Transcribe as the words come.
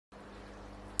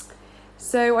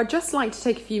So I'd just like to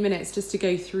take a few minutes just to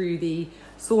go through the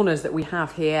saunas that we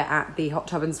have here at the Hot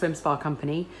Tub and Swim Spa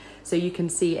Company, so you can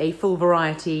see a full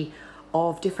variety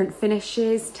of different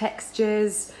finishes,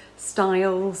 textures,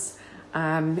 styles,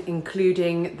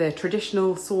 including the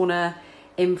traditional sauna,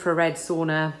 infrared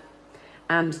sauna,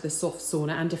 and the soft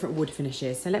sauna, and different wood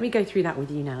finishes. So let me go through that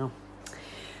with you now.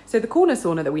 So the corner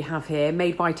sauna that we have here,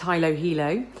 made by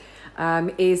Tylohelo,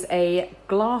 is a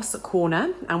glass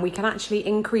corner, and we can actually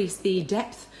increase the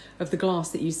depth of the glass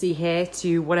that you see here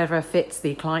to whatever fits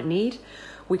the client need.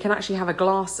 We can actually have a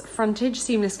glass frontage,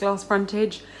 seamless glass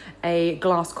frontage, a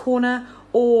glass corner,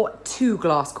 or two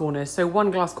glass corners. So one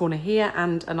glass corner here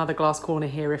and another glass corner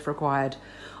here if required.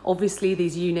 Obviously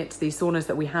these units, these saunas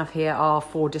that we have here, are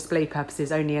for display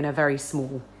purposes only and are very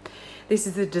small. This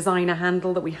is the designer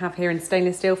handle that we have here in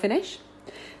stainless steel finish.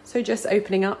 So just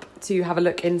opening up to have a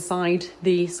look inside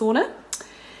the sauna.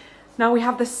 Now we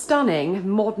have the stunning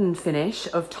modern finish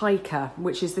of Tyka,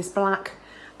 which is this black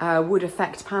wood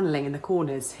effect paneling in the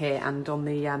corners here and on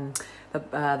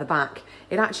the back.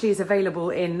 It actually is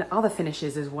available in other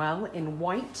finishes as well, in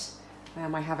white.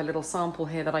 I have a little sample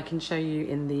here that I can show you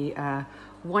in the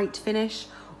white finish,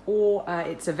 or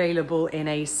it's available in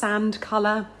a sand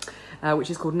colour, which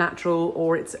is called natural,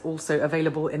 or it's also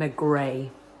available in a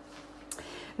grey.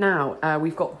 Now,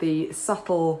 we've got the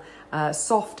subtle,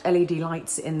 soft LED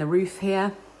lights in the roof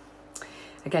here.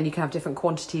 Again, you can have different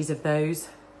quantities of those.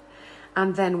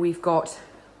 And then we've got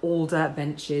alder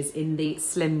benches in the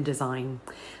slim design.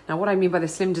 Now, what I mean by the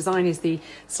slim design is the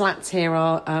slats here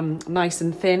are nice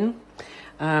and thin.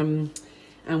 And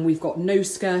we've got no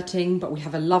skirting, but we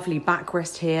have a lovely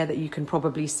backrest here that you can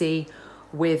probably see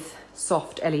with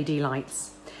soft LED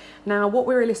lights. Now, what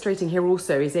we're illustrating here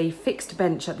also is a fixed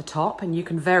bench at the top, and you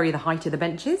can vary the height of the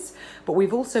benches, but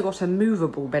we've also got a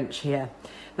movable bench here.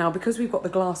 Now, because we've got the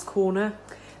glass corner,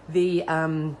 the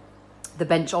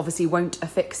bench obviously won't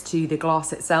affix to the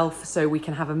glass itself, so we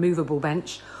can have a movable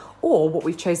bench, or what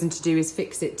we've chosen to do is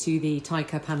fix it to the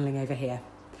Tyka paneling over here.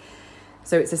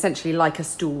 So it's essentially like a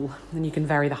stool, and you can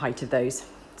vary the height of those.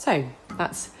 So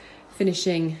that's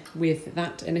finishing with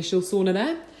that initial sauna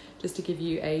there, just to give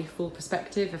you a full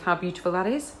perspective of how beautiful that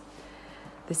is.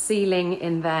 The ceiling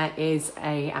in there is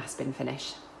a aspen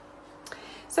finish.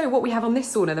 So what we have on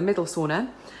this sauna, the middle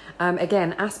sauna,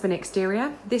 again, aspen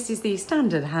exterior. This is the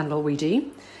standard handle we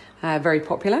do, very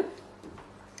popular.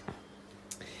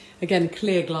 Again,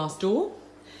 clear glass door.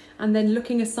 And then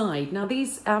looking aside, now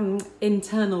these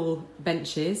internal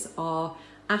benches are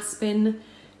aspen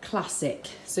classic.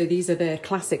 So these are the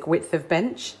classic width of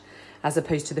bench, as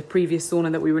opposed to the previous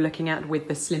sauna that we were looking at with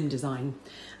the slim design.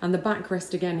 And the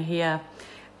backrest again here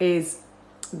is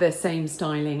the same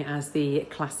styling as the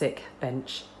classic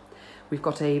bench. We've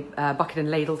got a bucket and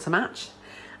ladle to match.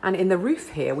 And in the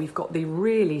roof here, we've got the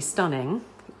really stunning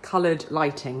coloured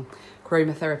lighting,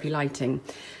 chromotherapy lighting.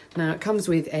 Now it comes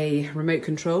with a remote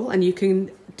control, and you can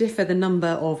differ the number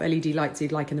of LED lights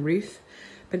you'd like in the roof,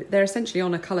 but they're essentially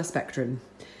on a colour spectrum.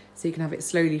 So you can have it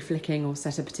slowly flicking or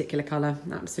set a particular colour,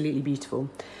 absolutely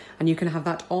beautiful. And you can have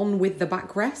that on with the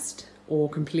backrest or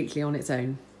completely on its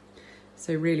own.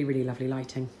 So really, really lovely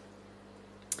lighting.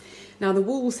 Now the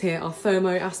walls here are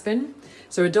thermo aspen,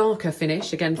 so a darker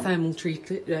finish, again thermal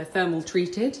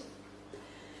treated,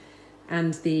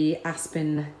 and the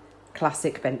aspen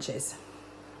classic benches.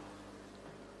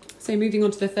 So moving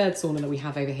on to the third sauna that we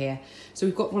have over here. So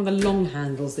we've got one of the long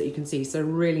handles that you can see, so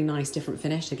really nice different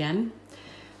finish again.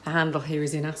 The handle here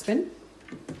is in aspen.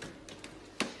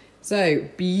 So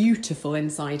beautiful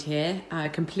inside here,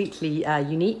 completely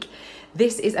unique.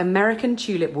 This is American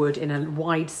tulip wood in a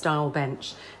wide style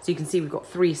bench. So you can see we've got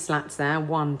 3 slats there,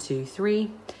 1, 2,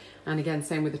 3. And again,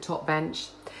 same with the top bench.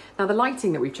 Now the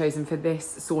lighting that we've chosen for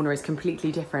this sauna is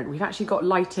completely different. We've actually got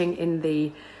lighting in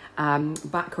the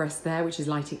backrest there, which is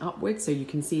lighting upwards. So you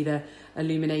can see the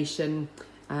illumination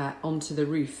onto the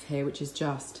roof here, which is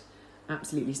just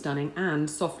absolutely stunning, and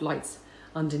soft lights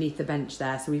underneath the bench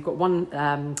there. So we've got one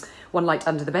light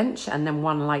under the bench and then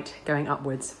one light going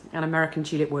upwards, and American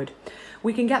tulip wood.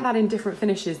 We can get that in different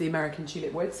finishes, the American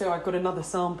tulip wood. So I've got another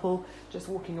sample, just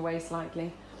walking away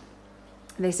slightly.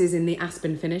 This is in the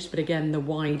aspen finish, but again, the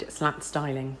wide slat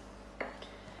styling.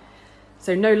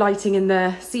 So no lighting in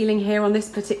the ceiling here on this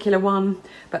particular one,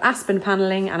 but aspen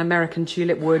paneling and American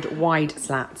tulip wood wide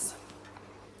slats.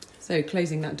 So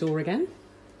closing that door again.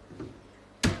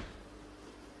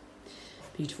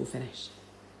 Beautiful finish.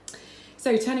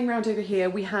 So turning around over here,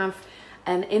 we have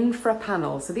an infra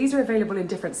panel. So these are available in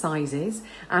different sizes,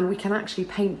 and we can actually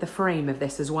paint the frame of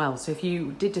this as well. So if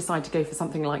you did decide to go for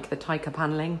something like the Tyka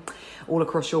paneling all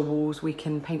across your walls, we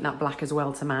can paint that black as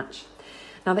well to match.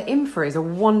 Now the infra is a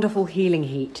wonderful healing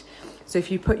heat. So if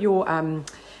you put your hand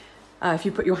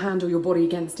or your body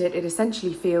against it, it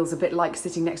essentially feels a bit like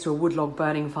sitting next to a wood log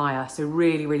burning fire. So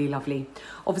really, really lovely.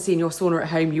 Obviously in your sauna at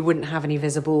home, you wouldn't have any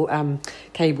visible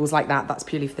cables like that. That's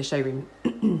purely for the showroom.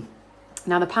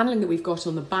 Now the paneling that we've got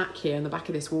on the back here, on the back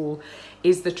of this wall,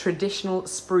 is the traditional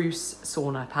spruce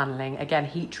sauna paneling. Again,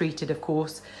 heat treated, of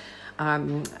course,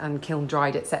 and kiln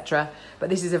dried, etc. But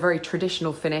this is a very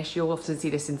traditional finish. You'll often see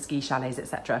this in ski chalets,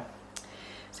 etc.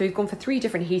 So we've gone for 3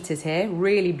 different heaters here.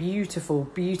 Really beautiful,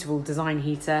 beautiful design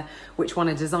heater, which won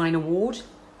a design award.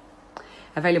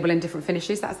 Available in different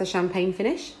finishes. That's the champagne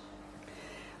finish.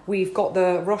 We've got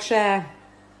the Rocher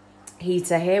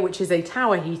heater here, which is a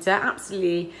tower heater,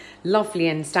 absolutely lovely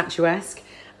and statuesque.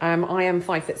 I am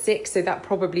 5'6", so that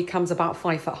probably comes about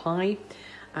 5 foot high,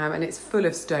 and it's full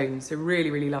of stones, so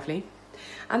really, really lovely.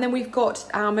 And then we've got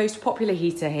our most popular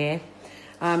heater here,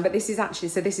 but this is actually,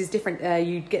 so this is different,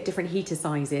 you get different heater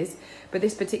sizes, but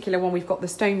this particular one, we've got the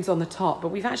stones on the top, but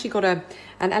we've actually got an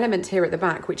element here at the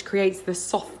back which creates the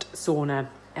soft sauna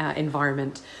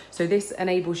environment. So this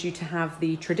enables you to have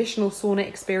the traditional sauna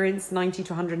experience, 90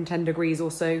 to 110 degrees or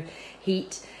so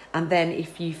heat, and then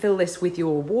if you fill this with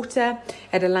your water,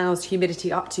 it allows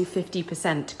humidity up to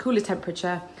 50%, cooler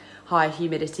temperature, higher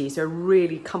humidity, so a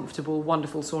really comfortable,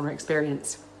 wonderful sauna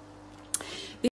experience.